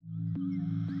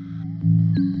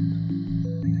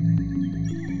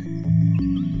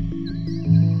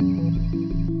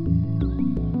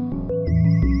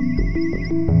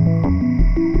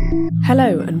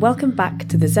Hello and welcome back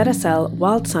to the ZSL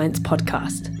Wild Science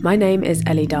podcast. My name is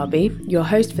Ellie Darby, your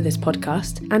host for this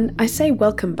podcast, and I say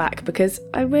welcome back because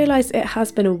I realise it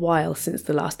has been a while since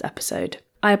the last episode.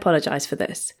 I apologise for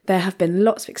this. There have been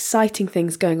lots of exciting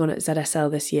things going on at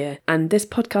ZSL this year, and this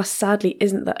podcast sadly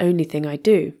isn't the only thing I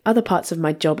do. Other parts of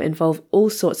my job involve all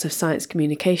sorts of science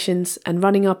communications and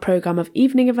running our programme of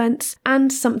evening events,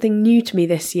 and something new to me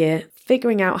this year,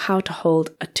 figuring out how to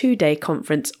hold a 2-day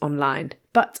conference online.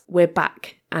 But we're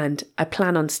back, and I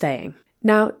plan on staying.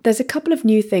 Now, there's a couple of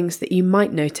new things that you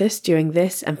might notice during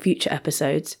this and future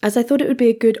episodes, as I thought it would be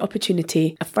a good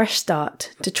opportunity, a fresh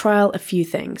start, to trial a few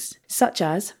things, such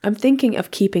as I'm thinking of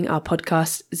keeping our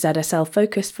podcast ZSL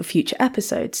focused for future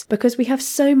episodes, because we have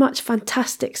so much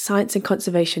fantastic science and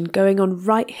conservation going on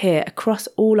right here across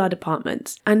all our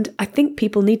departments, and I think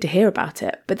people need to hear about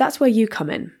it, but that's where you come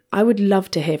in. I would love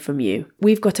to hear from you.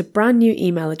 We've got a brand new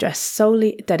email address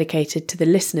solely dedicated to the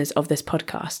listeners of this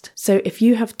podcast. So if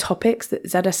you have topics that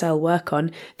ZSL work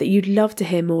on that you'd love to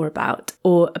hear more about,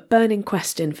 or a burning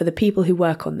question for the people who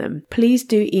work on them, please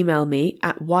do email me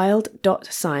at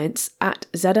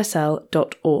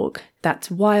wild.science@zsl.org.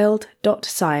 That's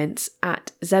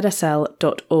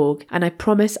wild.science@zsl.org, and I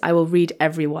promise I will read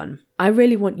everyone. I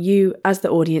really want you, as the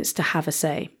audience, to have a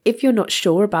say. If you're not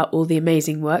sure about all the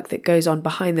amazing work that goes on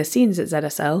behind the scenes at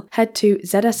ZSL, head to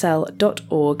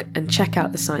zsl.org and check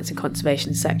out the science and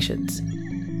conservation sections.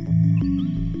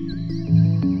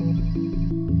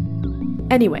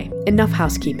 Anyway, enough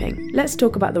housekeeping. Let's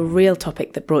talk about the real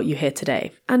topic that brought you here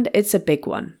today, and it's a big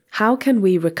one. How can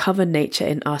we recover nature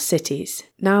in our cities?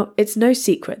 Now, it's no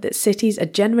secret that cities are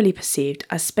generally perceived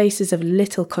as spaces of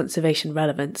little conservation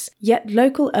relevance, yet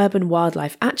local urban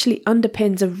wildlife actually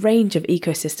underpins a range of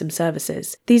ecosystem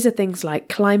services. These are things like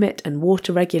climate and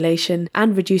water regulation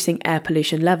and reducing air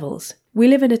pollution levels. We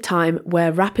live in a time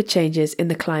where rapid changes in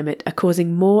the climate are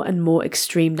causing more and more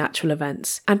extreme natural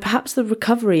events, and perhaps the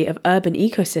recovery of urban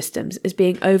ecosystems is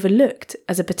being overlooked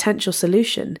as a potential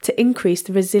solution to increase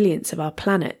the resilience of our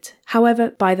planet.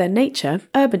 However, by their nature,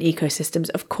 urban ecosystems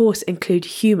of course include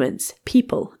humans,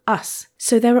 people, us.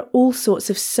 So there are all sorts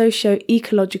of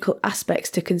socio-ecological aspects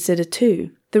to consider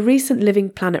too. The recent Living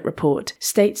Planet report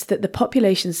states that the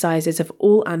population sizes of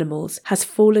all animals has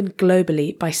fallen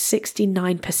globally by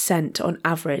 69% on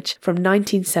average from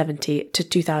 1970 to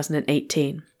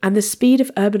 2018. And the speed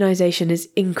of urbanisation is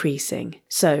increasing.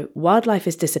 So wildlife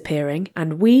is disappearing,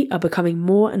 and we are becoming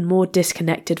more and more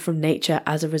disconnected from nature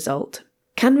as a result.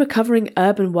 Can recovering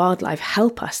urban wildlife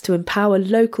help us to empower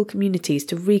local communities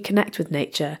to reconnect with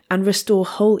nature and restore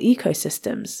whole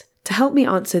ecosystems? To help me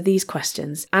answer these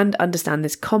questions and understand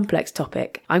this complex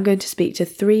topic, I'm going to speak to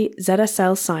 3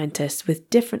 ZSL scientists with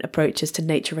different approaches to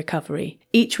nature recovery,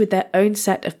 each with their own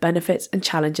set of benefits and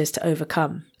challenges to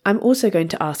overcome. I'm also going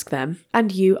to ask them,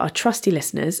 and you, our trusty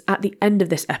listeners, at the end of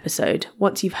this episode,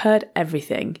 once you've heard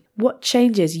everything, what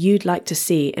changes you'd like to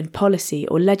see in policy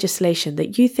or legislation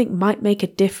that you think might make a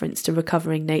difference to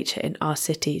recovering nature in our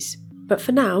cities. But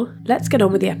for now, let's get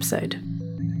on with the episode.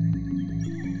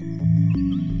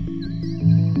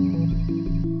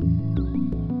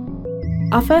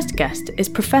 Our first guest is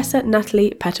Professor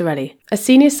Natalie Pettorelli, a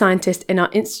senior scientist in our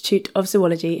Institute of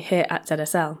Zoology here at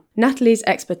ZSL. Natalie's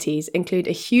expertise include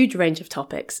a huge range of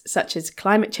topics such as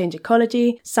climate change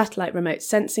ecology, satellite remote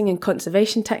sensing and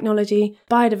conservation technology,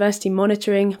 biodiversity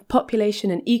monitoring,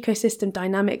 population and ecosystem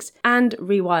dynamics, and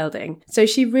rewilding. So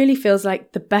she really feels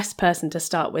like the best person to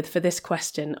start with for this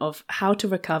question of how to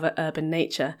recover urban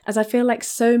nature, as I feel like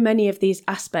so many of these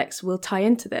aspects will tie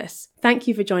into this. Thank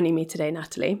you for joining me today,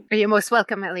 Natalie. You're most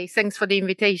welcome, Ellie. Thanks for the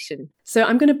invitation. So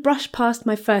I'm going to brush past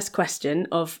my first question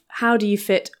of how do you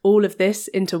fit all of this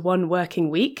into one working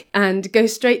week and go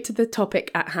straight to the topic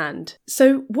at hand.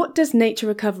 So what does nature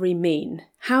recovery mean?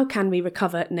 How can we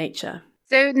recover nature?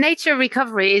 So nature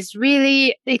recovery is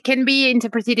really, it can be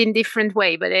interpreted in different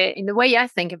ways, but in the way I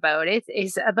think about it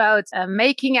is about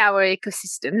making our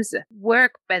ecosystems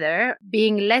work better,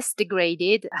 being less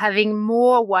degraded, having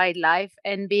more wildlife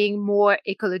and being more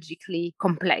ecologically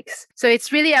complex. So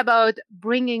it's really about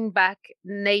bringing back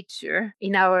nature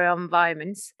in our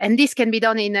environments. And this can be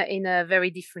done in a very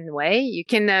different way. You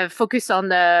can focus on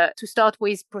to start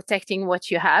with protecting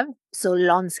what you have. So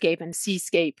landscape and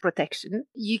seascape protection.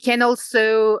 You can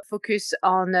also focus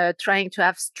on trying to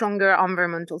have stronger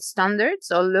environmental standards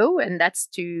or law, and that's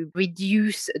to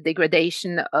reduce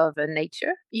degradation of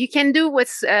nature. You can do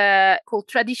what's called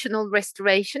traditional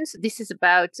restorations. This is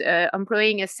about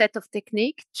employing a set of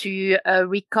techniques to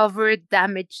recover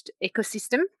damaged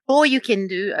ecosystem. Or you can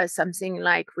do something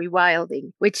like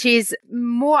rewilding, which is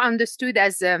more understood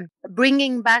as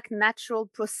bringing back natural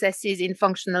processes in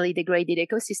functionally degraded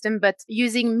ecosystem, but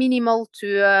using minimal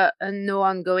to no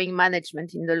ongoing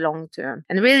management in the long term,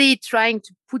 and really trying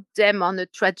to put them on a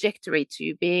trajectory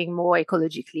to being more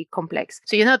ecologically complex.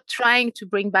 So you're not trying to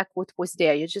bring back what was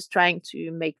there, you're just trying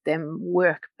to make them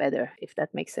work better, if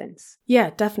that makes sense.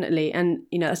 Yeah, definitely. And,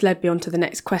 that's led me on to the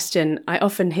next question. I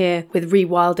often hear with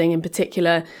rewilding in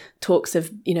particular talks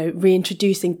of,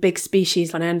 reintroducing big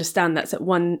species. And I understand that's at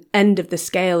one end of the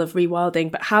scale of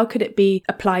rewilding, but how could it be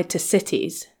applied to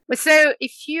cities? So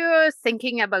if you're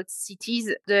thinking about cities,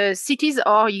 the cities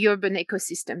are urban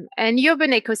ecosystem, and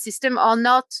urban ecosystem are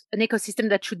not an ecosystem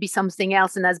that should be something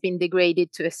else and has been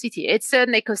degraded to a city. It's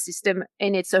an ecosystem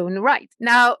in its own right.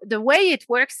 Now, the way it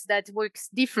works, that works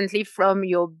differently from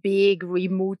your big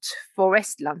remote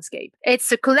forest landscape. It's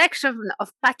a collection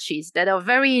of patches that are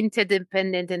very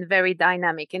interdependent and very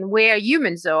dynamic, and where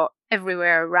humans are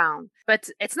everywhere around. But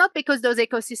it's not because those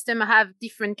ecosystems have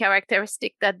different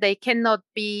characteristics that they cannot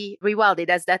be rewilded,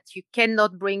 as that you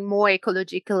cannot bring more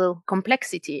ecological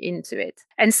complexity into it.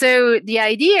 And so the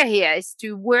idea here is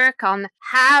to work on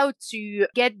how to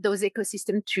get those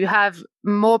ecosystems to have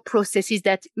more processes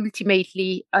that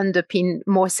ultimately underpin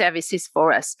more services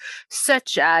for us,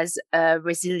 such as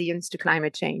resilience to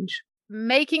climate change.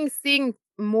 Making things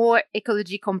more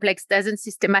ecology complex doesn't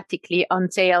systematically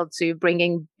entail to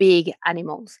bringing big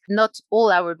animals. Not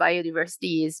all our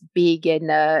biodiversity is big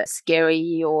and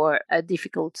scary or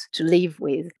difficult to live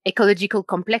with. Ecological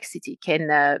complexity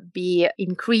can be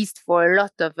increased for a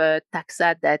lot of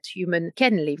taxa that human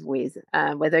can live with,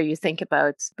 whether you think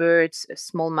about birds,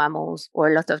 small mammals, or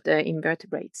a lot of the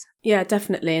invertebrates. Yeah,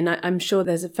 definitely. And I'm sure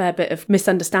there's a fair bit of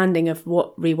misunderstanding of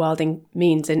what rewilding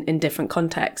means in different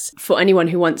contexts. For anyone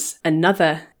who wants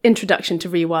another introduction to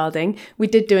rewilding, we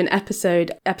did do an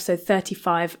episode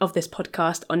 35 of this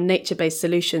podcast on nature-based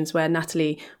solutions, where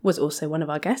Natalie was also one of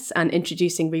our guests and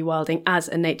introducing rewilding as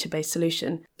a nature-based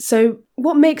solution. So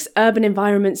what makes urban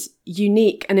environments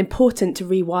unique and important to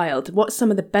rewild? What's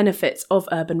some of the benefits of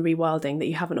urban rewilding that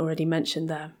you haven't already mentioned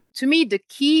there? To me, the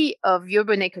key of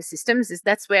urban ecosystems is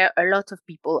that's where a lot of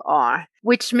people are,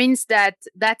 which means that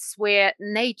that's where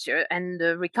nature and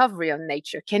the recovery of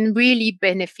nature can really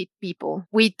benefit people.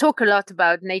 We talk a lot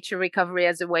about nature recovery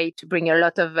as a way to bring a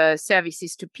lot of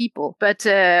services to people, but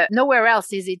nowhere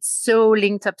else is it so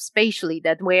linked up spatially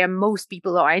that where most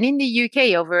people are. And in the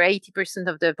UK, over 80%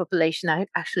 of the population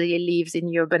actually lives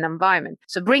in urban environment.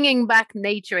 So bringing back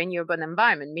nature in urban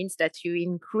environment means that you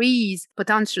increase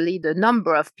potentially the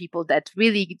number of people that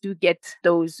really do get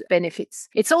those benefits.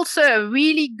 It's also a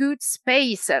really good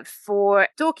space for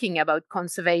talking about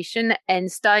conservation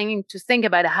and starting to think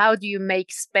about how do you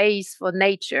make space for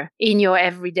nature in your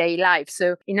everyday life.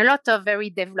 So in a lot of very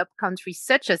developed countries,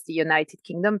 such as the United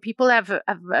Kingdom, people have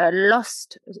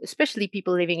lost, especially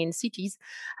people living in cities,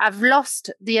 have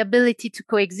lost the ability to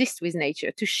coexist with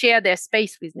nature, to share their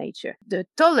space with nature. The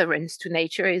tolerance to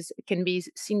nature can be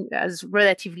seen as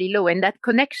relatively low, and that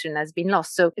connection has been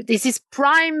lost. So this is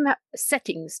prime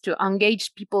settings to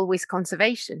engage people with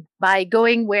conservation by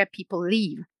going where people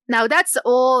live. Now, that's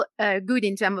all good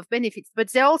in terms of benefits, but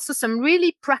there are also some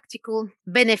really practical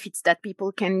benefits that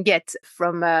people can get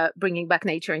from bringing back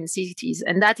nature in cities,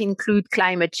 and that include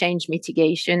climate change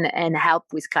mitigation and help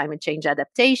with climate change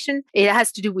adaptation. It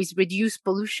has to do with reduced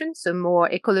pollution, so more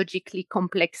ecologically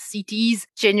complex cities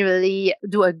generally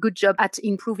do a good job at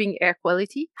improving air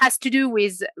quality. Has to do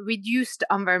with reduced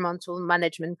environmental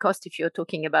management cost if you're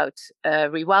talking about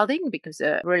rewilding, because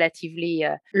a relatively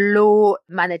low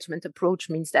management approach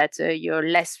means that you're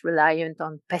less reliant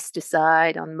on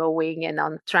pesticide, on mowing, and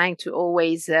on trying to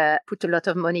always put a lot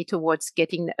of money towards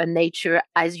getting a nature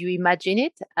as you imagine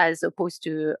it, as opposed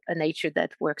to a nature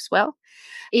that works well.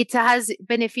 It has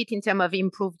benefit in terms of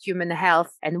improved human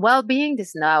health and well-being.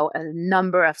 There's now a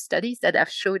number of studies that have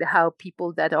showed how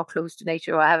people that are close to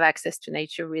nature or have access to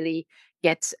nature really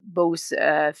get both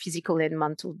physical and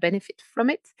mental benefit from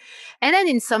it. And then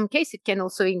in some cases, it can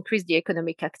also increase the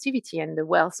economic activity and the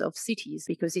wealth of cities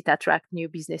because it attracts new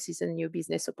businesses and new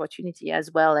business opportunity,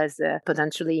 as well as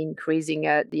potentially increasing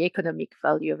the economic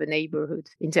value of a neighborhood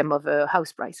in terms of a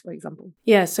house price, for example.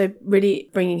 Yeah, so really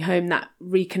bringing home that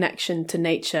reconnection to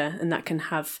nature, and that can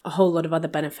have a whole lot of other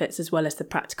benefits as well as the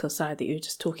practical side that you were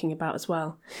just talking about as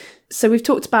well. So we've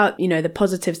talked about, the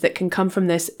positives that can come from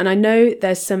this, and I know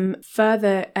there's some further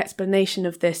further explanation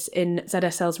of this in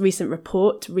ZSL's recent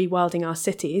report, Rewilding Our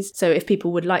Cities. So if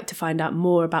people would like to find out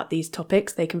more about these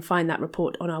topics, they can find that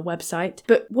report on our website.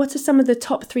 But what are some of the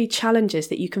top 3 challenges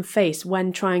that you can face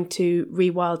when trying to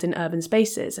rewild in urban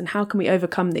spaces, and how can we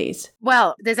overcome these?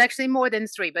 Well, there's actually more than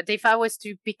 3, but if I was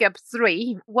to pick up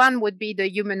 3, one would be the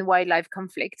human-wildlife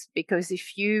conflict, because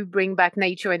if you bring back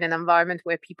nature in an environment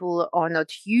where people are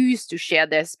not used to share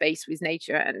their space with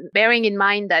nature, and bearing in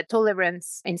mind that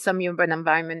tolerance in some urban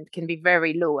environment can be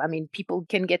very low. I mean, people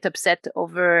can get upset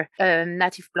over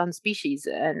native plant species,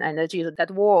 and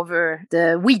that war over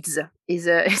the weeds is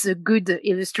a good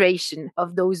illustration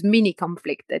of those mini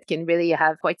conflicts that can really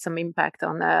have quite some impact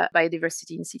on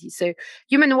biodiversity in cities. So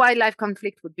human-wildlife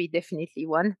conflict would be definitely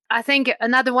one. I think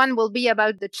another one will be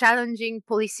about the challenging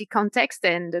policy context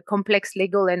and the complex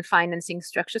legal and financing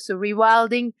structure. So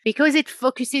rewilding, because it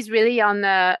focuses really on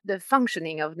the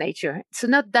functioning of nature. So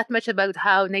not that much about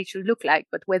how nature look like,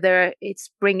 but whether it's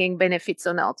bringing benefits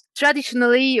or not.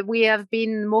 Traditionally, we have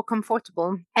been more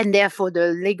comfortable, and therefore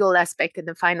the legal aspect and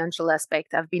the financial aspect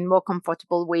have been more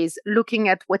comfortable with looking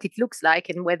at what it looks like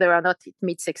and whether or not it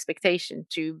meets expectation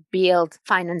to build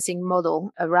financing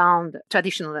model around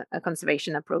traditional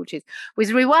conservation approaches. With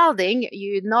rewilding,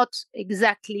 you're not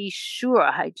exactly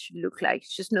sure how it should look like. You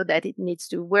just know that it needs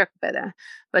to work better.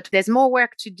 But there's more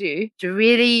work to do to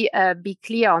really be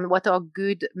clear on what are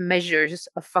good measures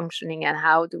of functioning and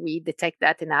how do we detect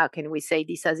that and how can we say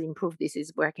this has improved, this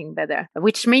is working better.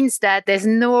 Which means that there's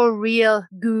no real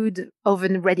good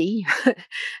oven ready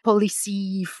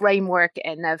policy framework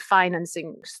and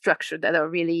financing structure that are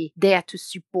really there to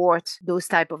support those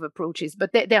type of approaches,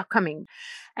 but they're coming.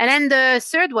 And then the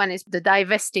third one is the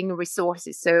divesting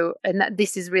resources. So, and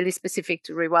this is really specific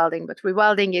to rewilding, but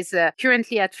rewilding is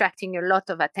currently attracting a lot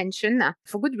of attention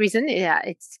for good reason.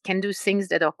 It can do things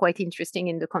that are quite interesting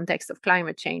in the context of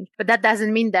climate change, but that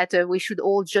doesn't mean that we should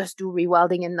all just do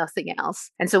rewilding and nothing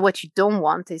else. And so what you don't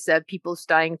want is people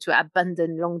starting to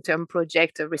abandon long-term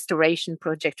project, restoration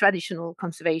project, traditional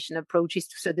conservation approaches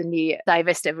to suddenly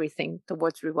divest everything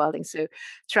towards rewilding. So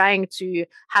trying to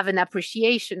have an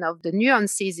appreciation of the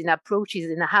nuances in approaches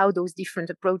and how those different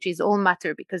approaches all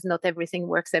matter, because not everything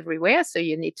works everywhere. So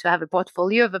you need to have a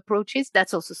portfolio of approaches.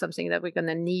 That's also something that we're going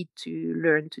to need to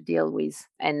learn to deal with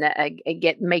and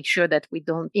make sure that we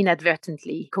don't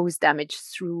inadvertently cause damage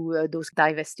through those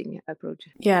divesting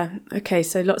approaches. Yeah. Okay.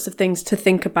 So lots of things to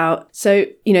think about. So,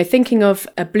 thinking of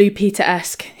a Blue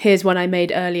Peter-esque, here's one I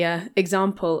made earlier,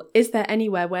 example, is there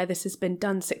anywhere where this has been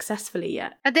done successfully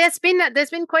yet? There's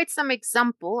been quite some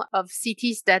example of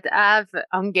cities that have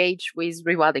engaged with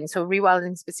rewilding. So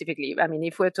rewilding specifically, I mean,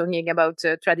 if we're talking about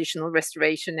traditional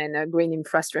restoration and green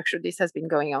infrastructure, this has been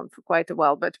going on for quite a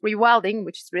while. But rewilding,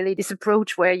 which is really this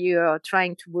approach where you are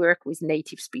trying to work with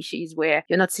native species, where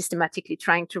you're not systematically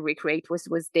trying to recreate what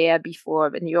was there before,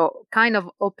 and you're kind of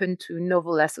open to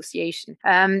novel association.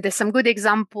 There's some good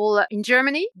example in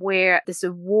Germany where there's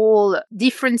a whole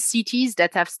different cities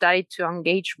that have started to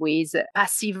engage with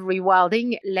passive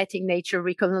rewilding, letting nature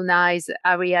recolonize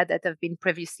area that have been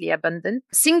previously abandoned.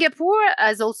 Singapore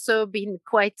has also been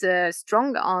quite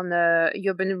strong on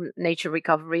urban nature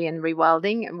recovery and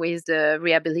rewilding with the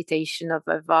rehabilitation of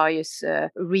various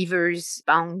rivers,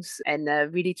 ponds, and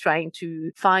really trying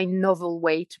to find novel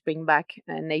way to bring back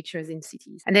nature in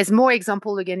cities. And there's more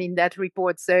example again in that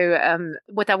report. So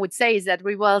what I would say is that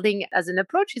rewilding as an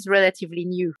approach is relatively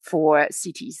new for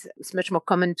cities. It's much more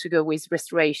common to go with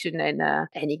restoration and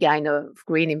any kind of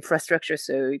green infrastructure,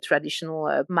 so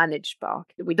traditional managed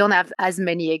park. We don't have as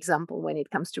many examples when it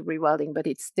comes to rewilding, but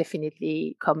it's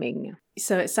definitely coming.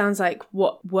 So it sounds like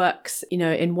what works,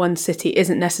 in one city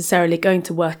isn't necessarily going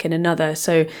to work in another.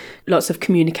 So lots of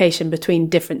communication between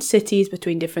different cities,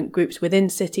 between different groups within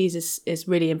cities is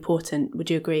really important. Would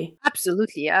you agree?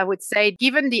 Absolutely. I would say,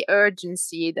 given the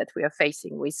urgency that we are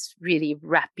facing with really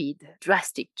rapid,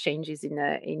 drastic changes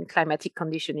in climatic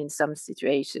condition in some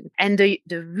situations, and the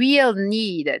real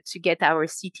need to get our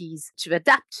cities to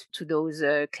adapt to those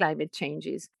climate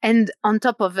changes. And on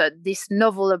top of this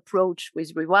novel approach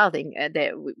with rewilding,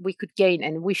 that we could gain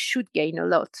and we should gain a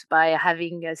lot by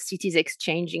having cities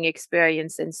exchanging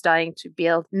experience and starting to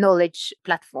build knowledge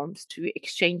platforms to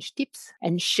exchange tips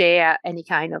and share any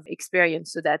kind of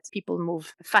experience so that people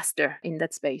move faster in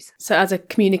that space. So as a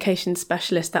communication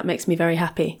specialist, that makes me very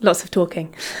happy. Lots of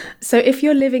talking. So if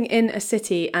you're living in a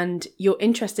city and you're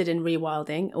interested in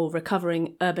rewilding or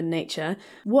recovering urban nature,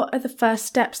 what are the first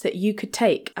steps that you could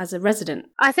take as a resident?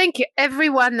 I think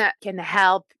everyone can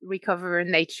help recover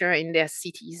nature in in their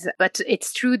cities. But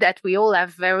it's true that we all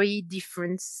have very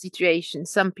different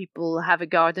situations. Some people have a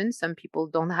garden, some people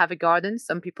don't have a garden,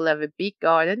 some people have a big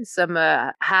garden, some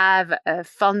have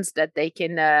funds that they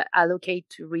can allocate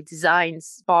to redesign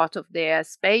part of their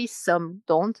space, some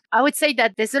don't. I would say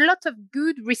that there's a lot of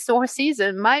good resources,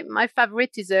 and my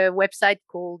favorite is a website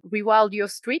called Rewild Your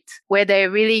Street, where they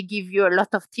really give you a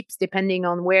lot of tips depending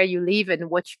on where you live and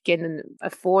what you can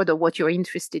afford or what you're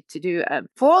interested to do.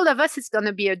 For all of us, it's going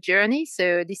to be a journey.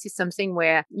 So this is something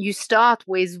where you start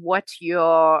with what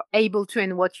you're able to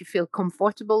and what you feel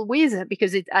comfortable with,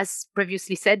 because it, as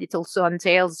previously said, it also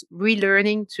entails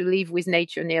relearning to live with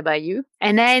nature nearby you.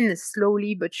 And then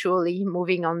slowly but surely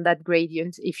moving on that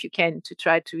gradient, if you can, to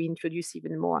try to introduce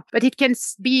even more. But it can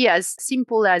be as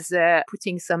simple as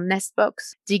putting some nest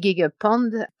box, digging a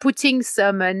pond, putting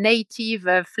some native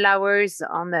flowers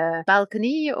on a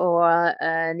balcony or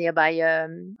nearby a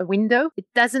window. It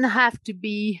doesn't have to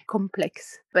be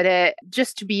complex, but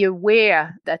just to be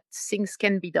aware that things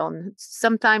can be done.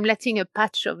 Sometimes letting a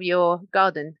patch of your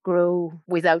garden grow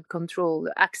without control,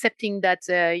 accepting that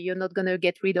you're not going to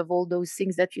get rid of all those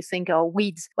things that you think are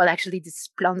weeds, but actually these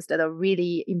plants that are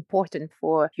really important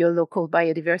for your local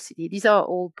biodiversity. These are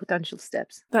all potential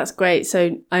steps. That's great.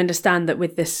 So I understand that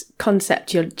with this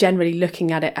concept, you're generally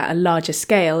looking at it at a larger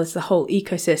scale as the whole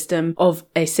ecosystem of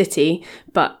a city,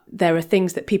 but there are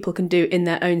things that people can do in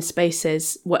their own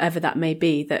spaces, whatever that may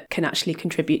be, that can actually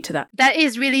contribute to that. That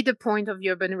is really the point of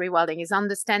urban rewilding, is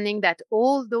understanding that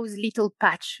all those little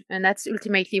patch, and that's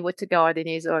ultimately what a garden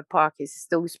is or a park is,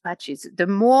 those patches. The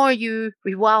more you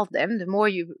rewild them, the more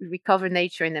you recover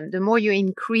nature in them, the more you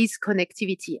increase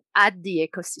connectivity at the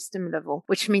ecosystem level,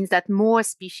 which means that more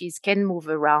species can move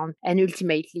around and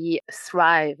ultimately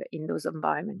thrive in those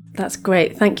environments. That's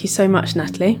great. Thank you so much,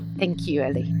 Natalie. Thank you,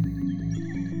 Ellie.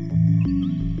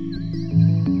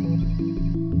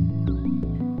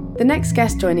 The next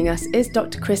guest joining us is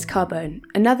Dr. Chris Carbone,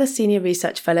 another senior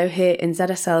research fellow here in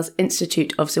ZSL's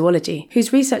Institute of Zoology,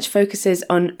 whose research focuses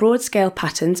on broad-scale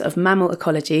patterns of mammal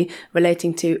ecology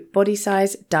relating to body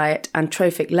size, diet and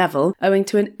trophic level, owing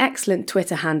to an excellent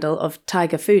Twitter handle of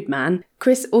Tiger Food Man.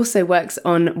 Chris also works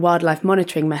on wildlife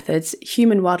monitoring methods,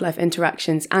 human-wildlife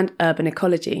interactions and urban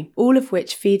ecology, all of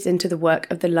which feeds into the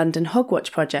work of the London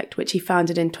Hogwatch Project, which he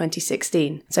founded in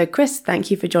 2016. So Chris,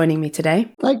 thank you for joining me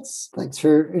today. Thanks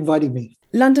for inviting me.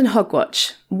 London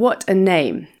Hogwatch, what a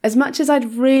name. As much as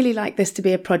I'd really like this to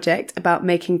be a project about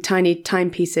making tiny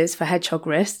timepieces for hedgehog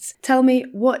wrists, tell me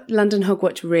what London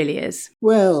Hogwatch really is.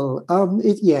 Well,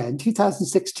 in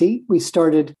 2016, we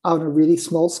started on a really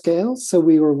small scale. So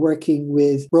we were working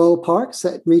with Royal Parks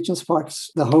at Regent's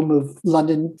Parks, the home of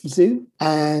London Zoo.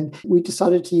 And we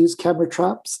decided to use camera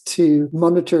traps to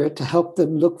monitor it, to help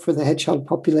them look for the hedgehog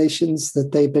populations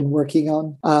that they've been working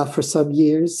on for some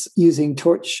years using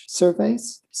torch surveys.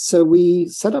 So we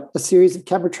set up a series of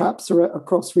camera traps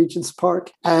across Regent's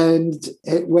Park, and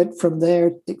it went from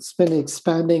there. It's been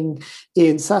expanding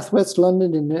in southwest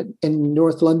London and in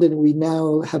North London. We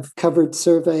now have covered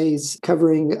surveys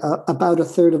covering about a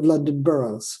third of London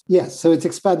boroughs. Yes, so it's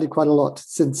expanded quite a lot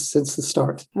since the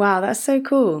start. Wow, that's so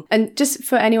cool. And just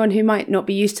for anyone who might not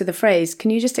be used to the phrase, can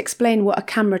you just explain what a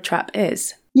camera trap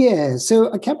is? Yeah, so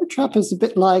a camera trap is a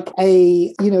bit like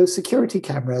a, security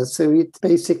camera. So it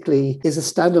basically is a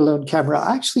standalone camera.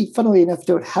 I actually, funnily enough,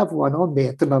 don't have one on me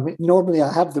at the moment. Normally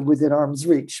I have them within arm's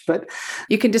reach, but...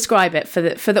 You can describe it for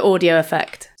the audio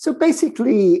effect. So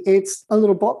basically it's a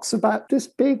little box about this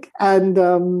big, and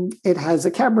it has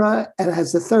a camera, and it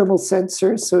has a thermal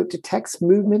sensor, so it detects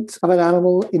movement of an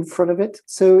animal in front of it.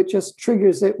 So it just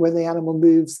triggers it when the animal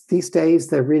moves. These days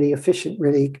they're really efficient,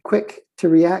 really quick to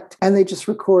react, and they just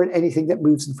record anything that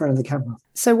moves in front of the camera.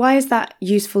 So why is that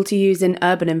useful to use in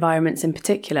urban environments in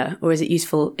particular, or is it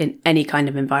useful in any kind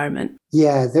of environment?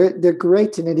 Yeah, they're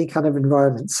great in any kind of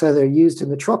environment. So they're used in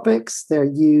the tropics, they're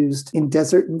used in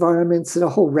desert environments, in a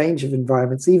whole range of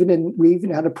environments. We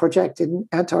even had a project in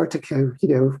Antarctica,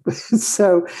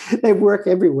 so they work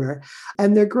everywhere.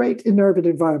 And they're great in urban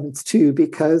environments too,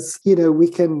 because, we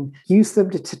can use them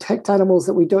to detect animals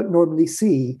that we don't normally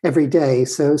see every day.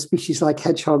 So species like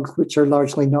hedgehogs, which are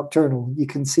largely nocturnal, you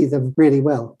can see them really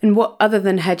well. And what other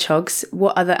than hedgehogs,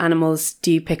 what other animals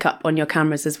do you pick up on your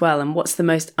cameras as well? And what's the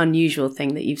most unusual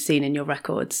thing that you've seen in your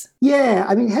records? Yeah,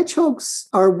 I mean, hedgehogs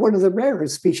are one of the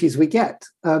rarest species we get.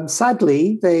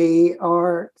 Sadly, they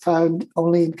are found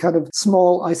only in kind of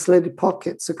small isolated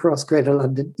pockets across Greater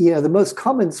London. The most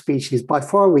common species by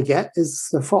far we get is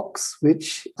the fox,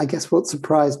 which I guess won't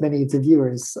surprise many of the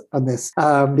viewers on this,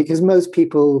 because most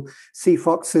people see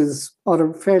foxes on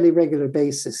a fairly regular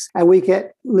basis. And we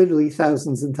get literally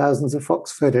thousands and thousands of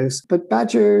fox photos. But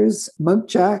badgers,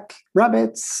 muntjac,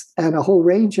 rabbits, and a whole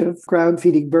range of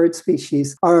ground-feeding bird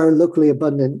species are locally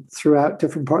abundant throughout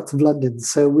different parts of London.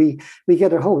 So we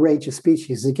get a whole range of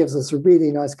species. It gives us a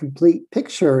really nice complete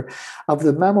picture of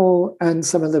the mammal and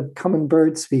some of the common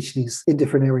bird species in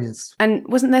different areas. And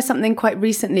wasn't there something quite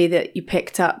recently that you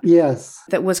picked up? Yes.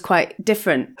 That was quite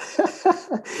different?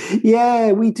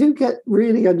 Yeah, we do get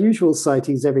really unusual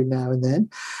sightings every now and then.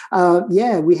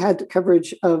 We had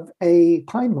coverage of a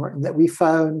pine marten that we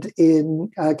found in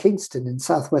Kingston in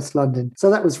southwest London. So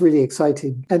that was really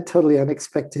exciting and totally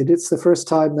unexpected. It's the first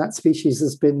time that species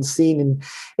has been seen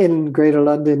in Greater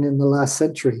London in the last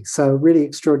century. So really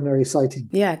extraordinary sighting.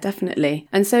 Yeah, definitely.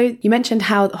 And so you mentioned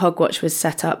how Hogwatch was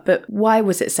set up, but why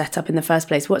was it set up in the first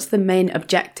place? What's the main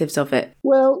objectives of it?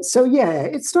 Well,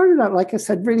 it started out, like I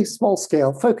said, really small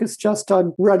scale, focused just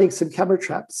on running some camera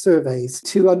trap surveys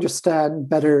to understand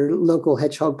better local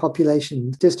hedgehog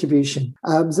population distribution.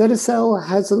 ZSL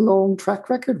has a long track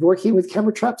record working with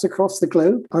camera traps across the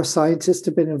globe. Our scientists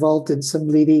have been involved in some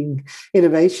leading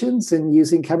innovations in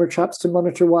using camera traps to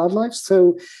monitor wildlife.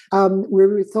 So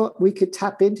we thought we could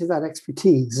tap into that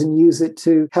expertise and use it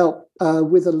to help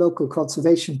with a local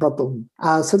conservation problem.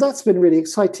 So that's been really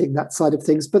exciting, that side of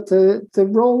things. But the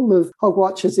role of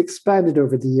Hogwatch has expanded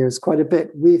over the years quite a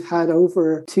bit. We've had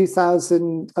over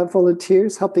 2,000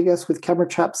 volunteers helping us with camera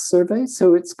trap surveys.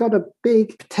 So it's got a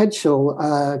big potential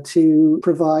to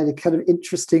provide a kind of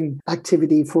interesting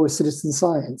activity for citizen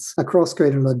science across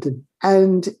Greater London.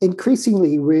 And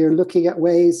increasingly, we're looking at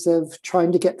ways of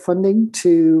trying to get funding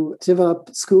to develop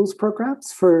schools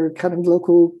programs for kind of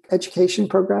local education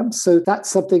programs. So that's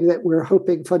something that we're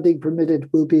hoping, funding permitted,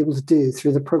 we'll be able to do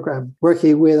through the program,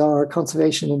 working with our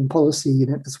conservation and policy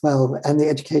unit as well, and the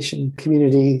education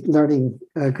community learning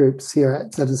groups here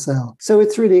at ZSL. So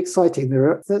it's really exciting.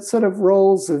 The sort of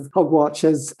roles of Hogwatch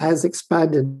has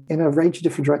expanded in a range of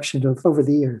different directions over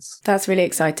the years. That's really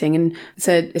exciting. And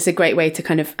it's a great way to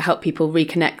kind of help people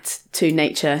reconnect to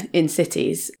nature in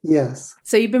cities. Yes.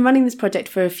 So you've been running this project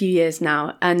for a few years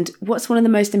now, and what's one of the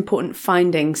most important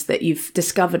findings that you've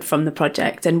discovered from the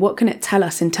project, and what can it tell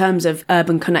us in terms of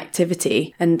urban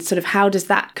connectivity, and sort of how does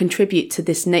that contribute to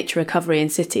this nature recovery in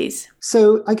cities?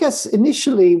 So I guess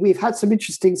initially we've had some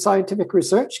interesting scientific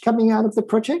research coming out of the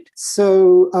project.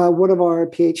 So one of our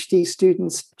PhD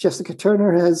students, Jessica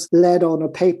Turner, has led on a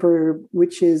paper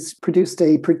which has produced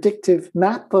a predictive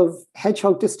map of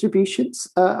hedgehog distributions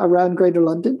around Greater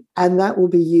London. And that will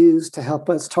be used to help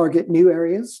us target new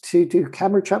areas to do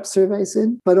camera trap surveys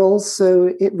in. But also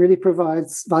it really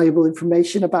provides valuable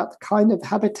information about the kind of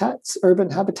habitats, urban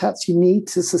habitats you need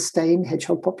to sustain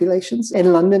hedgehog populations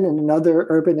in London and in other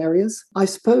urban areas. I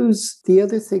suppose the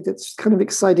other thing that's kind of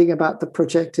exciting about the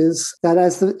project is that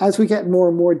as we get more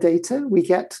and more data, we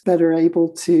get better able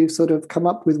to sort of come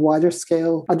up with wider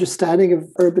scale understanding of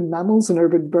urban mammals and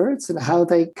urban birds and how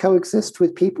they coexist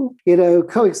with people.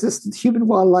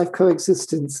 Human-wildlife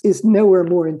coexistence is nowhere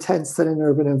more intense than in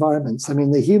urban environments. I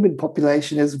mean, the human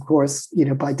population is, of course,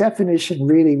 by definition,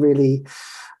 really, really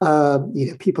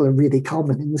people are really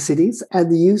common in the cities,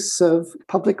 and the use of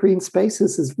public green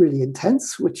spaces is really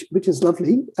intense, which is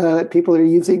lovely. People are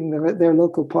using their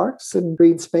local parks and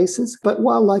green spaces, but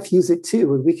wildlife use it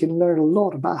too, and we can learn a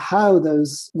lot about how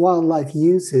those wildlife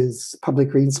uses public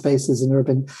green spaces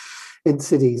in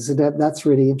cities, and that's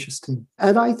really interesting.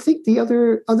 And I think the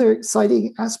other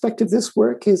exciting aspect of this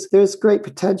work is there's great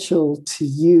potential to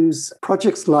use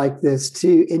projects like this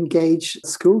to engage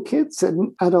school kids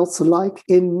and adults alike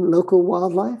in local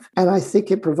wildlife. And I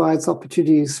think it provides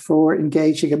opportunities for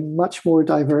engaging a much more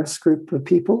diverse group of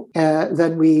people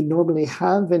than we normally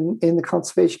have in the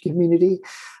conservation community.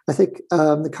 I think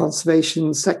the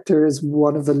conservation sector is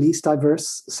one of the least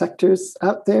diverse sectors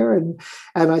out there. And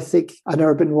I think an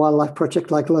urban wildlife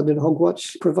project like London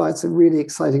Hogwatch provides a really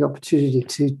exciting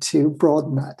opportunity to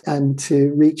broaden that and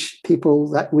to reach people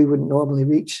that we wouldn't normally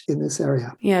reach in this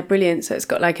area. Yeah, brilliant. So it's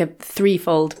got like a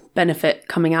threefold benefit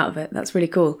coming out of it. That's really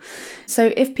cool.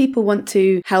 So if people want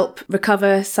to help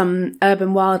recover some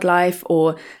urban wildlife,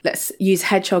 or let's use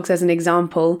hedgehogs as an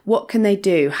example, what can they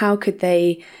do? How could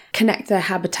they connect their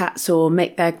habitats or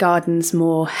make their gardens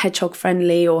more hedgehog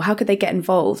friendly, or how could they get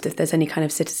involved if there's any kind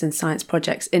of citizen science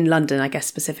projects in London, I guess,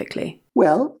 specifically?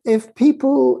 Well, if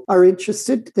people are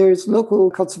interested, there's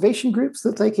local conservation groups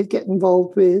that they could get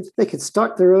involved with. They could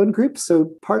start their own groups.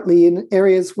 So partly in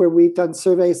areas where we've done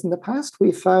surveys in the past,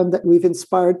 we've found that we've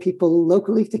inspired people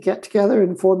locally to get together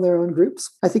and form their own groups.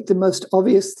 I think the most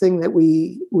obvious thing that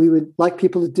we would like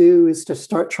people to do is to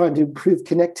start trying to improve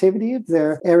connectivity of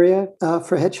their area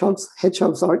for hedgehogs.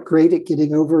 Hedgehogs aren't great at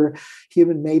getting over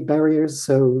human-made barriers.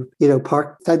 So,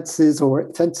 park fences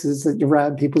or fences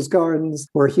around people's gardens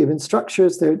or human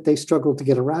structures, they struggle to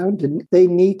get around, and they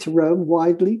need to roam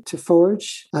widely to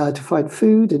forage, to find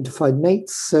food and to find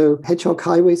mates. So hedgehog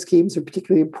highway schemes are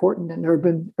particularly important in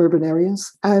urban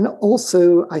areas. And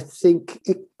also, I think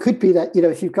it could be that,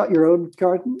 if you've got your own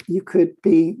garden, you could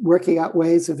be working out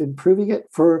ways of improving it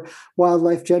for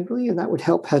wildlife generally, and that would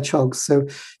help hedgehogs. So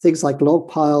things like log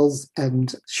piles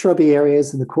and shrubby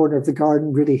areas in the corner of the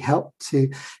garden really help to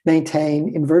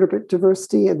maintain invertebrate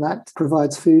diversity, and that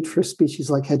provides food for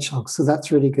species like hedgehogs. So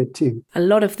that's really good too. A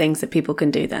lot of things that people can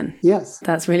do then. Yes.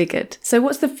 That's really good. So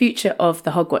what's the future of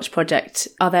the Hogwatch project?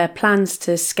 Are there plans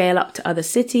to scale up to other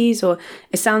cities? Or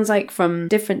it sounds like from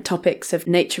different topics of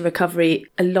nature recovery,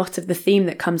 a lot of the theme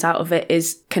that comes out of it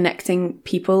is connecting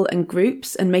people and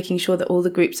groups and making sure that all the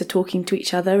groups are talking to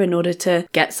each other in order to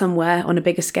get somewhere on a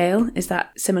bigger scale. Is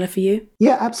that similar for you?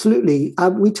 Yeah, absolutely.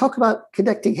 We talk about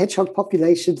connecting hedgehog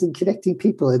populations and connecting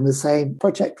people in the same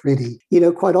project, really.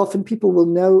 Quite often people will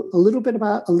know a little bit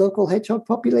about a local hedgehog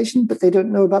population, but they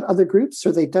don't know about other groups,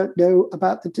 or they don't know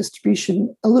about the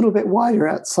distribution a little bit wider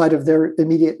outside of their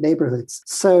immediate neighborhoods.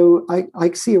 So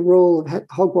I see a role of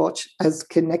Hogwatch as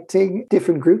connecting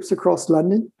different groups across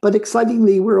London. But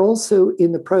excitingly, we're also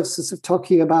in the process of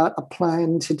talking about a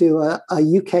plan to do a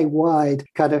UK-wide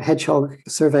kind of hedgehog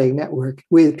surveying network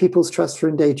with People's Trust for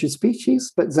Endangered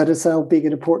Species, but ZSL being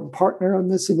an important partner on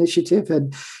this initiative,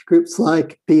 and groups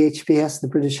like BHPS, the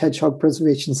British Hedgehog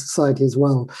Preservation Society, as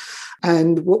well.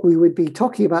 And what we would be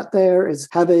talking about there is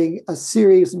having a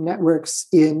series of networks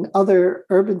in other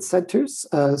urban centres,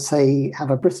 say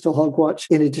have a Bristol Hogwatch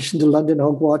in addition to London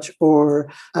Hogwatch,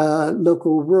 or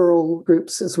local rural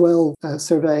groups as well,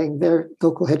 surveying their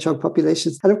local hedgehog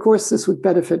populations. And of course, this would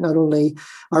benefit not only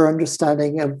our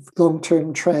understanding of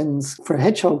long-term trends for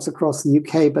hedgehogs across the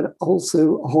UK, but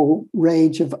also a whole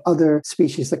range of other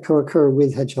species that co-occur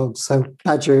with hedgehogs. So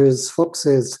badgers,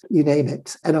 foxes, you name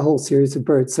it, and a whole series of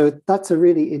birds. So that's a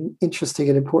really interesting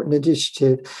and important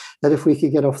initiative that if we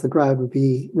could get off the ground would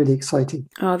be really exciting.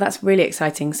 Oh, that's really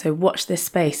exciting. So watch this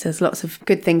space. There's lots of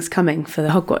good things coming for the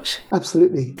Hogwatch.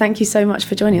 Absolutely. Thank you so much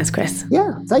for joining us, Chris.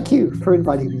 Yeah, thank you for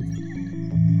inviting me.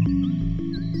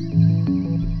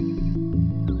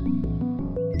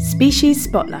 Species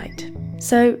Spotlight.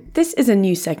 So this is a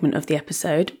new segment of the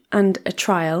episode and a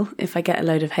trial, if I get a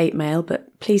load of hate mail,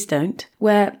 but please don't,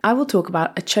 where I will talk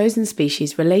about a chosen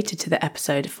species related to the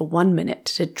episode for 1 minute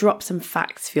to drop some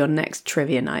facts for your next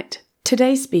trivia night.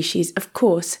 Today's species, of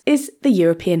course, is the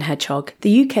European hedgehog,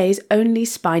 the UK's only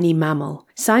spiny mammal.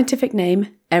 Scientific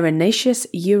name, Erinaceus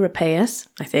europaeus,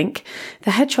 I think.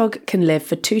 The hedgehog can live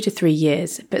for 2 to 3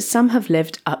 years, but some have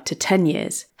lived up to 10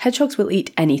 years. Hedgehogs will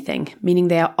eat anything, meaning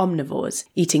they are omnivores,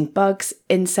 eating bugs,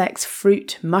 insects,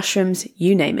 fruit, mushrooms,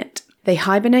 you name it. They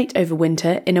hibernate over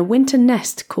winter in a winter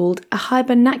nest called a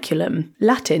hibernaculum,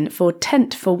 Latin for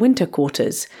tent for winter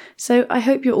quarters. So I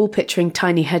hope you're all picturing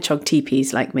tiny hedgehog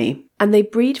teepees like me. And they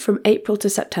breed from April to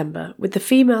September, with the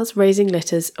females raising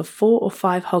litters of 4 or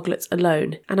 5 hoglets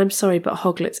alone. And I'm sorry, but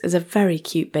hoglets is a very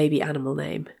cute baby animal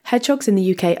name. Hedgehogs in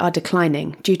the UK are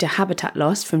declining due to habitat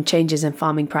loss from changes in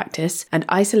farming practice and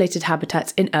isolated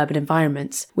habitats in urban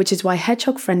environments, which is why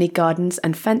hedgehog-friendly gardens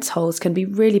and fence holes can be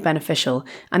really beneficial,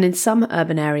 and in some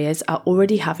urban areas are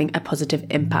already having a positive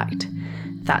impact.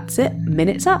 That's it,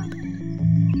 minute's up.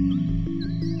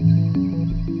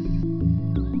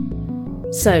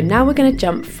 So now we're going to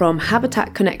jump from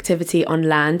habitat connectivity on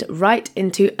land right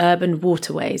into urban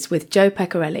waterways with Joe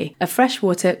Pecorelli, a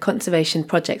freshwater conservation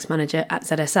projects manager at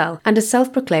ZSL and a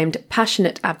self-proclaimed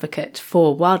passionate advocate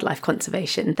for wildlife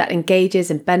conservation that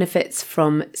engages and benefits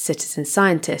from citizen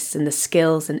scientists and the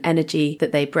skills and energy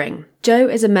that they bring. Joe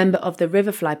is a member of the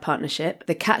Riverfly Partnership,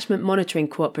 the Catchment Monitoring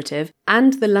Cooperative,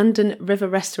 and the London River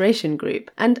Restoration Group,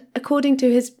 and according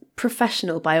to his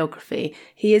professional biography,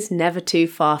 he is never too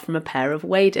far from a pair of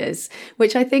waders,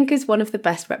 which I think is one of the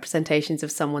best representations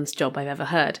of someone's job I've ever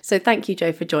heard. So thank you,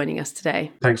 Joe, for joining us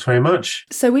today. Thanks very much.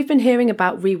 So we've been hearing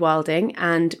about rewilding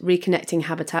and reconnecting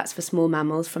habitats for small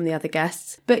mammals from the other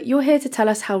guests, but you're here to tell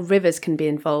us how rivers can be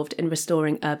involved in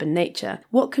restoring urban nature.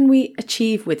 What can we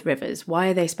achieve with rivers? Why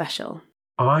are they special?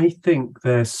 I think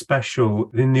they're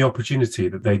special in the opportunity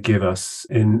that they give us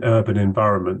in urban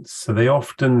environments. So they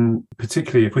often,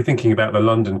 particularly if we're thinking about the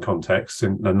London context,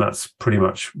 and that's pretty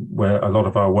much where a lot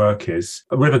of our work is,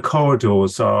 river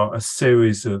corridors are a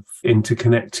series of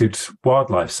interconnected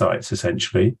wildlife sites,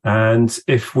 essentially. And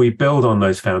if we build on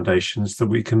those foundations, that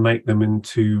we can make them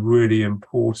into really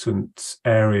important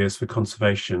areas for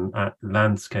conservation at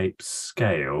landscape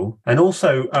scale. And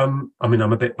also, I'm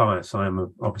a bit biased. I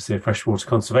am obviously a freshwater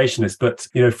conservationist, but,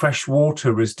 fresh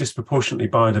water is disproportionately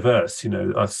biodiverse.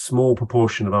 A small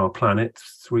proportion of our planet,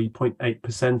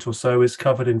 3.8% or so, is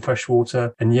covered in fresh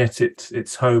water, and yet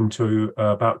it's home to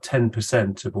about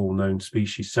 10% of all known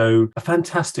species. So a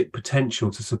fantastic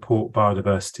potential to support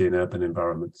biodiversity in urban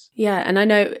environments. Yeah, and I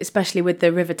know, especially with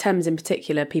the River Thames in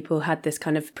particular, people had this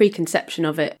kind of preconception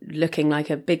of it looking like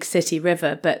a big city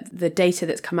river, but the data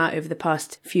that's come out over the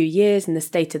past few years in the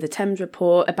State of the Thames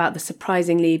report about the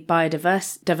surprisingly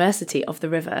diversity of the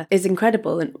river is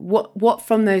incredible. And what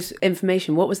from those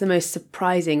information, what was the most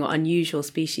surprising or unusual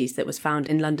species that was found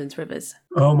in London's rivers?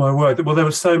 Oh my word. Well, there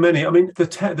were so many. I mean,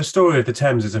 the story of the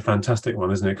Thames is a fantastic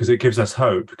one, isn't it? Because it gives us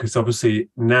hope, because obviously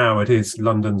now it is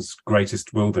London's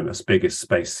greatest wilderness, biggest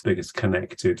space, biggest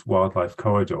connected wildlife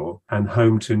corridor, and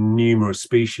home to numerous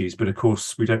species. But of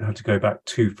course, we don't have to go back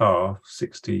too far,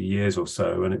 60 years or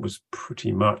so, and it was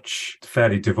pretty much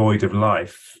fairly devoid of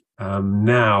life.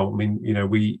 Now,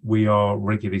 we are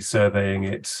regularly surveying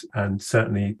it, and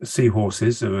certainly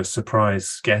seahorses are a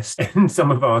surprise guest in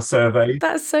some of our surveys.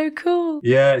 That's so cool.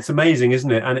 Yeah, it's amazing, isn't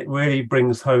it? And it really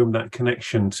brings home that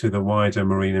connection to the wider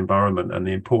marine environment and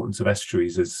the importance of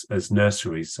estuaries as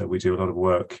nurseries. So we do a lot of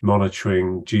work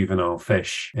monitoring juvenile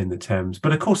fish in the Thames.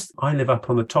 But of course, I live up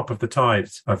on the top of the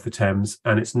tides of the Thames,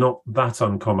 and it's not that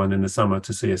uncommon in the summer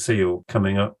to see a seal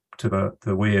coming up to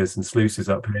the weirs and sluices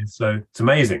up here. So it's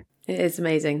amazing. It is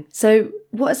amazing. So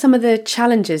what are some of the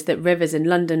challenges that rivers in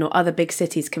London or other big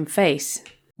cities can face?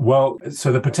 Well,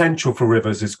 so the potential for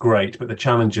rivers is great, but the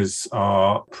challenges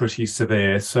are pretty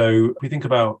severe. So if we think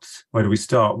about, where do we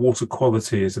start? Water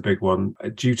quality is a big one.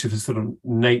 Due to the sort of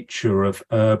nature of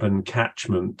urban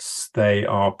catchments, they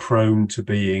are prone to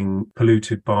being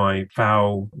polluted by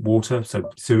foul water, so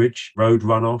sewage, road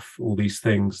runoff, all these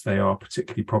things, they are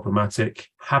particularly problematic.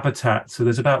 Habitat, so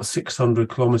there's about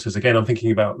 600 kilometres, again, I'm thinking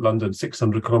about London,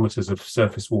 600 kilometres of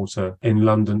surface water in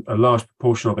London. A large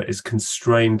proportion of it is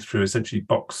constrained through essentially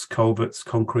box culverts,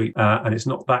 concrete, and it's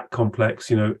not that complex.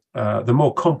 The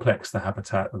more complex the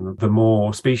habitat, and the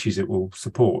more species it will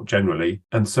support generally.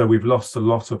 And so we've lost a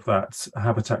lot of that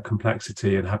habitat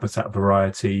complexity and habitat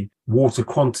variety. Water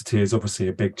quantity is obviously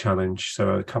a big challenge. So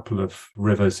a couple of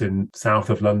rivers in south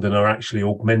of London are actually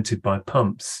augmented by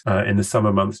pumps in the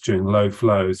summer months during low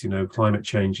flows. Climate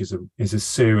change is a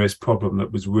serious problem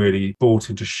that was really brought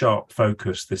into sharp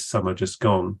focus this summer just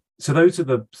gone. So those are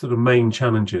the sort of main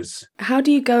challenges. How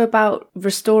do you go about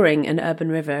restoring an urban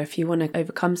river if you want to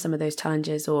overcome some of those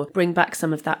challenges or bring back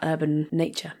some of that urban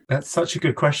nature? That's such a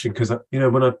good question, because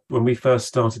when we first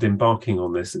started embarking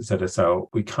on this at ZSL,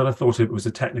 we kind of thought it was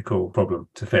a technical problem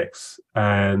to fix,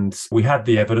 and we had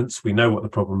the evidence, we know what the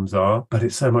problems are, but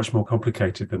it's so much more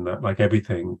complicated than that, like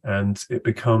everything, and it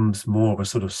becomes more of a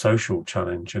sort of social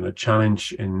challenge and a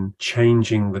challenge in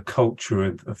changing the culture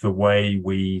of the way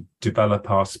we develop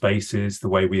our spaces, the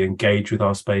way we engage with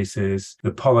our spaces,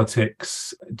 the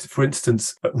politics. For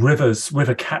instance,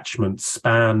 river catchments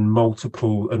span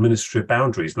multiple administrative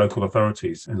boundaries, local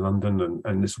authorities in London,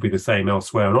 and this will be the same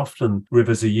elsewhere. And often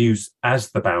rivers are used as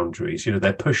the boundaries.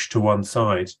 They're pushed to one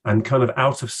side and kind of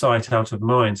out of sight, out of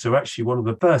mind. So actually one of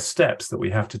the first steps that we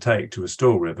have to take to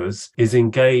restore rivers is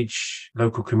engage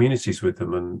local communities with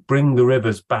them and bring the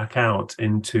rivers back out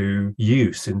into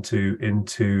use,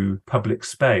 into public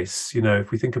space.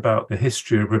 If we think about the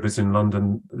history of rivers in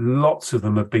London, lots of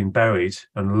them have been buried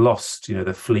and lost,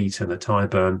 the Fleet and the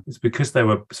Tyburn. It's because they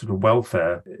were sort of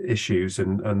welfare issues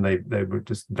and they were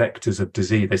just vectors of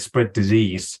disease. They spread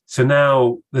disease. So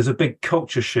now there's a big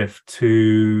culture shift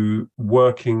to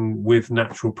working with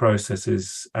natural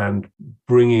processes and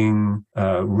bringing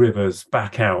rivers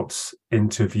back out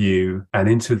into view and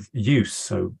into use,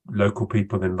 so local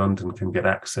people in London can get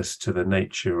access to the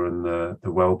nature and the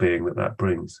well-being that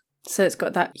brings. So it's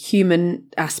got that human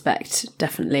aspect,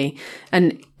 definitely.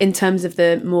 And in terms of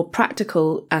the more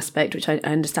practical aspect, which I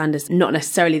understand is not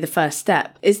necessarily the first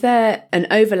step, is there an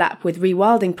overlap with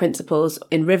rewilding principles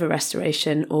in river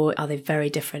restoration, or are they very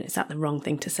different? Is that the wrong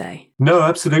thing to say? No,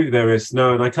 absolutely there is.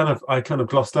 No, and I kind of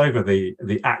glossed over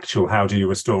the actual how do you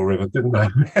restore rivers, didn't I?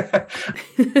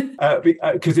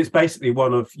 Because it's basically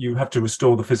one of, you have to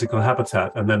restore the physical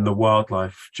habitat, and then the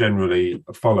wildlife generally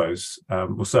follows.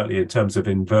 Well, certainly in terms of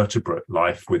invertebrate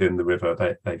life within the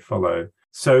river, they follow.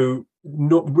 So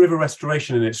not river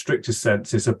restoration in its strictest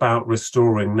sense is about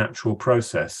restoring natural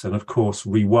process. And of course,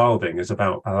 rewilding is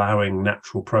about allowing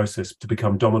natural process to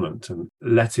become dominant and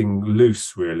letting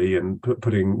loose, really, and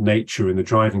putting nature in the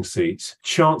driving seat.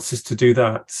 Chances to do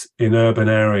that in urban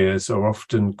areas are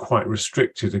often quite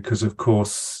restricted because, of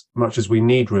course, much as we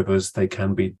need rivers, they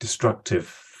can be destructive,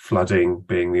 flooding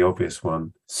being the obvious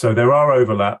one. So there are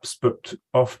overlaps, but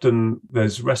often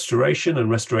there's restoration of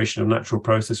natural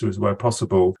processes where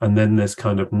possible, and then there's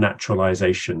kind of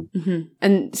naturalization. Mm-hmm.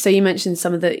 And so you mentioned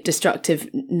some of the destructive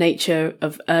nature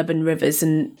of urban rivers,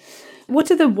 and what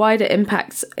are the wider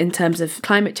impacts in terms of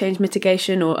climate change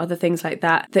mitigation or other things like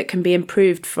that can be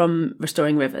improved from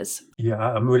restoring rivers? Yeah,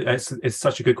 I mean, it's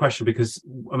such a good question because,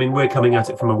 I mean, we're coming at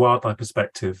it from a wildlife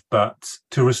perspective, but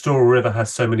to restore a river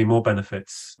has so many more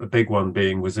benefits. The big one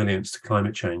being resilience to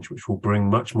climate change, which will bring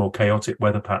much more chaotic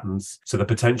weather patterns. So the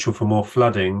potential for more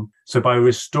flooding. So by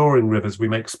restoring rivers, we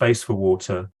make space for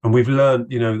water. And we've learned,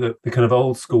 that the kind of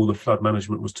old school of flood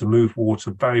management was to move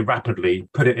water very rapidly,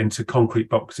 put it into concrete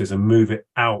boxes and move it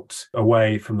out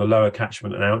away from the lower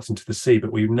catchment and out into the sea.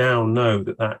 But we now know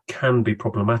that can be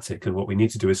problematic. And what we need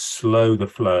to do is slow the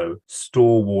flow,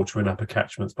 store water in upper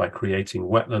catchments by creating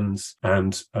wetlands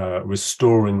and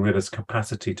restoring rivers'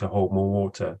 capacity to hold more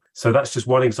water. So that's just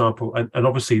one example. And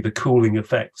obviously the cooling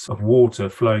effects of water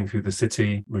flowing through the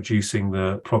city, reducing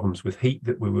the problems with heat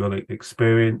that we will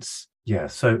experience. Yeah,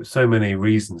 so many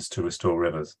reasons to restore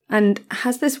rivers. And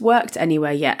has this worked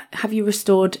anywhere yet? Have you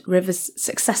restored rivers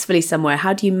successfully somewhere?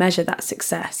 How do you measure that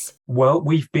success? Well,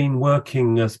 we've been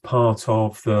working as part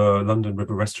of the London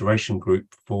River Restoration Group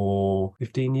for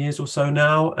 15 years or so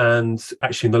now. And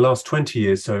actually in the last 20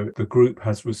 years, so the group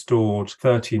has restored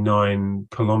 39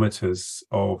 kilometres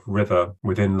of river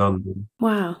within London.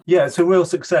 Wow. Yeah, it's a real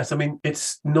success. I mean,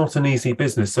 it's not an easy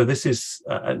business. So this is,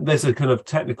 there's a kind of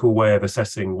technical way of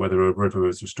assessing whether a river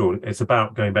is restored. It's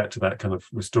about going back to that kind of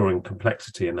restoring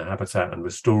complexity in the habitat and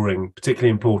restoring, particularly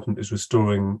important is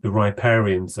restoring the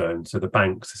riparian zone, so the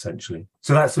banks essentially.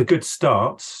 So that's a good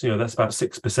start. That's about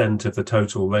 6% of the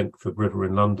total length of river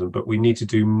in London, but we need to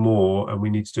do more and we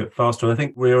need to do it faster. And I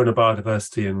think we're in a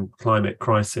biodiversity and climate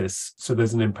crisis, so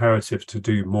there's an imperative to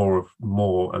do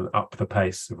more and up the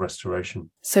pace of restoration.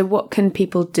 So what can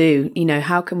people do?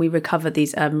 How can we recover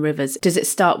these urban rivers? Does it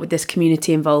start with this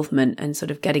community involvement and sort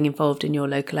of getting involved in your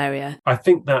local area? I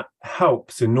think that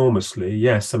helps enormously,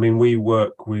 yes. I mean, we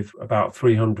work with about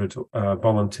 300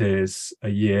 volunteers a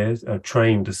year,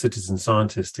 trained as citizen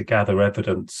scientists to gather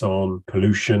evidence on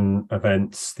pollution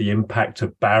events, the impact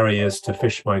of barriers to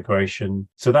fish migration.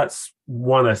 So that's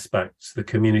one aspect, the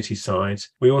community side.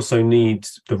 We also need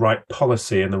the right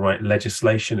policy and the right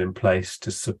legislation in place to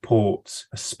support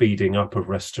a speeding up of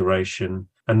restoration.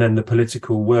 And then the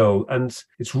political will. And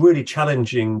it's really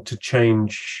challenging to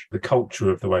change the culture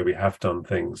of the way we have done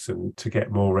things and to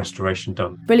get more restoration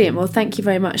done. Brilliant. Well, thank you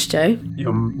very much, Joe.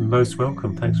 You're most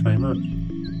welcome. Thanks very much.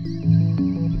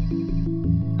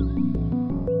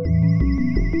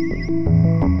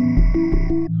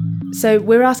 So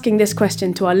we're asking this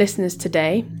question to our listeners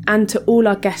today and to all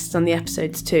our guests on the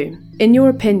episodes too. In your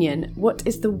opinion, what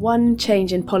is the one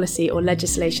change in policy or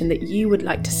legislation that you would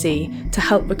like to see to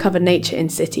help recover nature in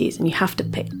cities? And you have to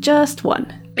pick just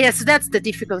one. Yeah, so that's the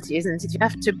difficulty, isn't it? You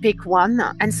have to pick one.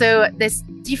 And so there's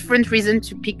different reasons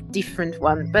to pick different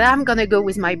one. But I'm going to go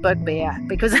with my bugbear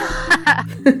because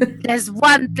there's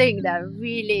one thing that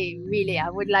really I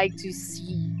would like to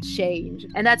see change,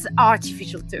 and that's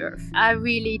artificial turf. I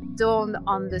really don't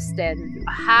understand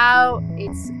how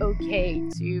it's okay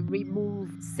to remove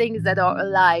things that are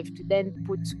alive to then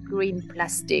put green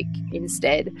plastic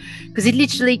instead, because it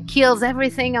literally kills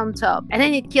everything on top and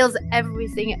then it kills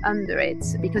everything under it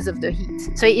because of the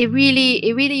heat. So it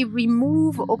really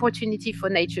remove opportunity for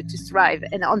nature to thrive,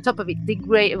 and on top of it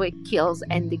kills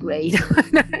and degrade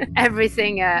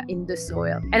everything in the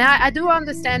soil. And I do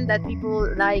understand that people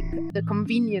like the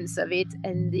convenience convenience of it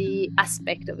and the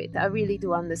aspect of it. I really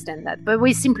do understand that, but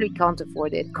we simply can't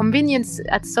afford it. Convenience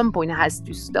at some point has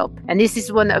to stop. And this is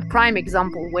a prime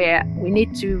example where we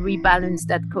need to rebalance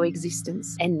that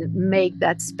coexistence and make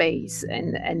that space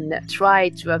and try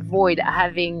to avoid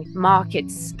having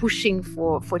markets pushing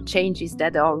for changes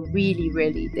that are really,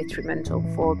 really detrimental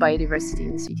for biodiversity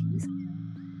in cities.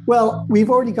 Well,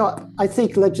 we've already got, I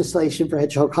think, legislation for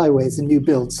hedgehog highways and new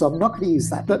builds, so I'm not going to use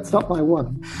that. That's not my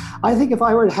one. I think if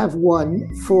I were to have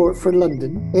one for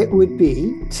London, it would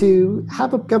be to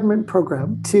have a government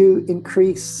program to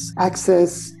increase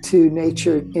access to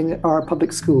nature in our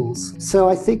public schools. So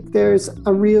I think there's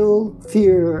a real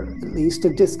fear, at least,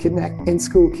 of disconnect in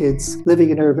school kids living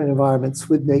in urban environments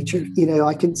with nature.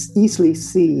 I can easily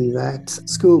see that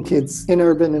school kids in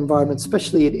urban environments,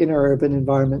 especially in inner urban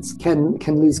environments, can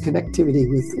lose connectivity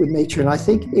with nature. And I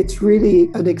think it's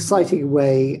really an exciting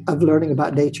way of learning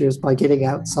about nature is by getting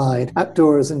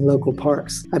outdoors in local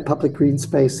parks and public green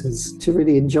spaces to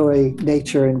really enjoy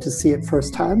nature and to see it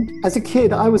firsthand. As a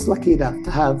kid, I was lucky enough to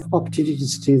have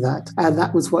opportunities to do that. And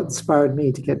that was what inspired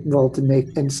me to get involved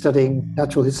in studying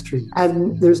natural history.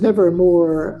 And there's never a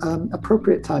more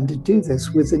appropriate time to do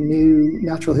this with the new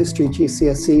natural history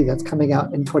GCSE that's coming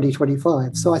out in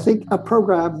 2025. So I think a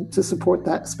program to support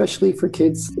that, especially for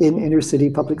kids in inner city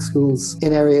public schools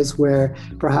in areas where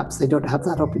perhaps they don't have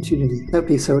that opportunity. That'd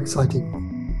be so exciting.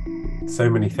 So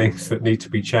many things that need to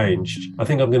be changed. I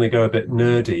think I'm going to go a bit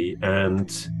nerdy and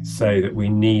say that we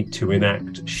need to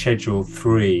enact Schedule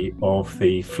 3 of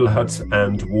the Flood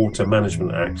and Water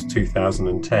Management Act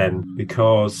 2010,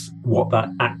 because what that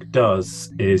act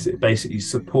does is it basically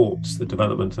supports the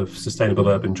development of sustainable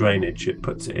urban drainage. It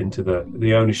puts it into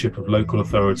the ownership of local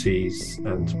authorities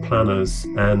and planners,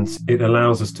 and it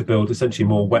allows us to build essentially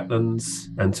more wetlands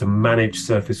and to manage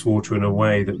surface water in a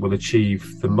way that will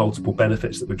achieve the multiple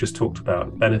benefits that we've just talked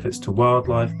about, benefits to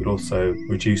wildlife, but also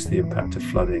reduce the impact of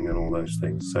flooding and all those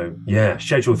things. So yeah,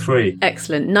 Schedule 3.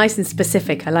 Excellent. Nice and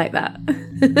specific. I like that.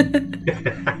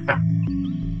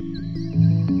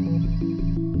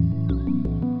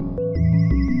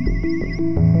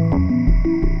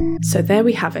 So there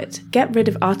we have it. Get rid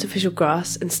of artificial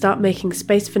grass and start making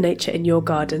space for nature in your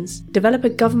gardens. Develop a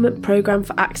government programme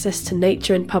for access to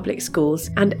nature in public schools,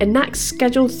 and enact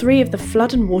Schedule 3 of the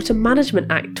Flood and Water Management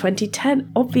Act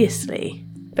 2010, obviously.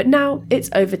 But now it's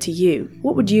over to you.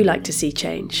 What would you like to see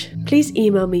change? Please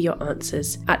email me your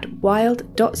answers at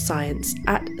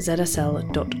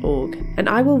wild.science@zsl.org, and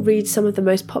I will read some of the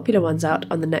most popular ones out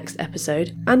on the next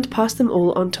episode and pass them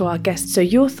all on to our guests so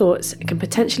your thoughts can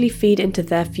potentially feed into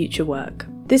their future work.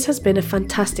 This has been a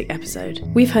fantastic episode.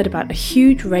 We've heard about a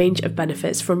huge range of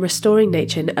benefits from restoring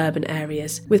nature in urban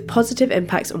areas, with positive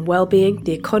impacts on well-being,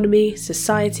 the economy,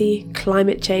 society,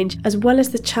 climate change, as well as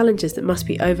the challenges that must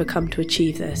be overcome to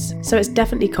achieve this. So it's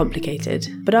definitely complicated,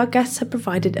 but our guests have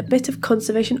provided a bit of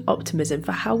conservation optimism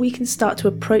for how we can start to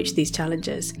approach these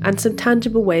challenges and some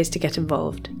tangible ways to get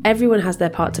involved. Everyone has their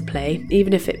part to play,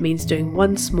 even if it means doing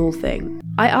one small thing.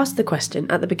 I asked the question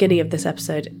at the beginning of this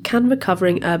episode, can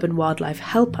recovering urban wildlife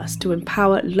help us to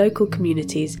empower local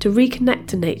communities to reconnect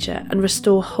to nature and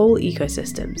restore whole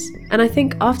ecosystems? And I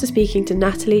think after speaking to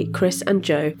Natalie, Chris and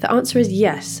Joe, the answer is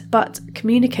yes, but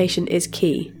communication is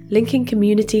key. Linking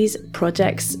communities,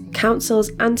 projects,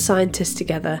 councils and scientists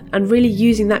together and really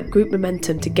using that group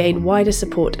momentum to gain wider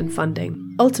support and funding.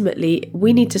 Ultimately,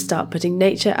 we need to start putting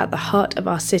nature at the heart of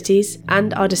our cities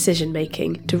and our decision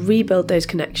making to rebuild those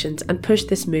connections and push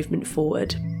this movement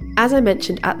forward. As I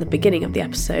mentioned at the beginning of the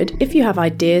episode, if you have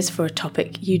ideas for a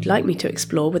topic you'd like me to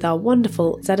explore with our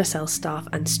wonderful ZSL staff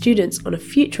and students on a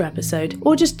future episode,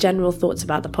 or just general thoughts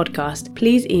about the podcast,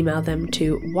 please email them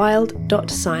to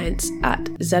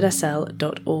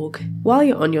wild.science@zsl.org. While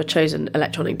you're on your chosen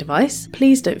electronic device,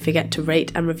 please don't forget to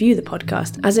rate and review the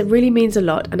podcast, as it really means a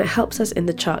lot and it helps us in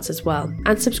the charts as well.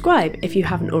 And subscribe if you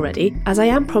haven't already, as I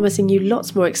am promising you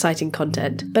lots more exciting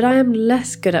content, but I am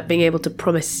less good at being able to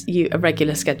promise you a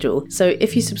regular schedule. So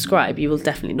if you subscribe, you will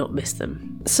definitely not miss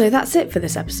them. So that's it for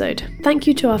this episode. Thank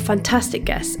you to our fantastic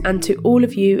guests and to all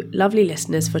of you lovely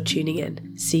listeners for tuning in.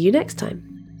 See you next time.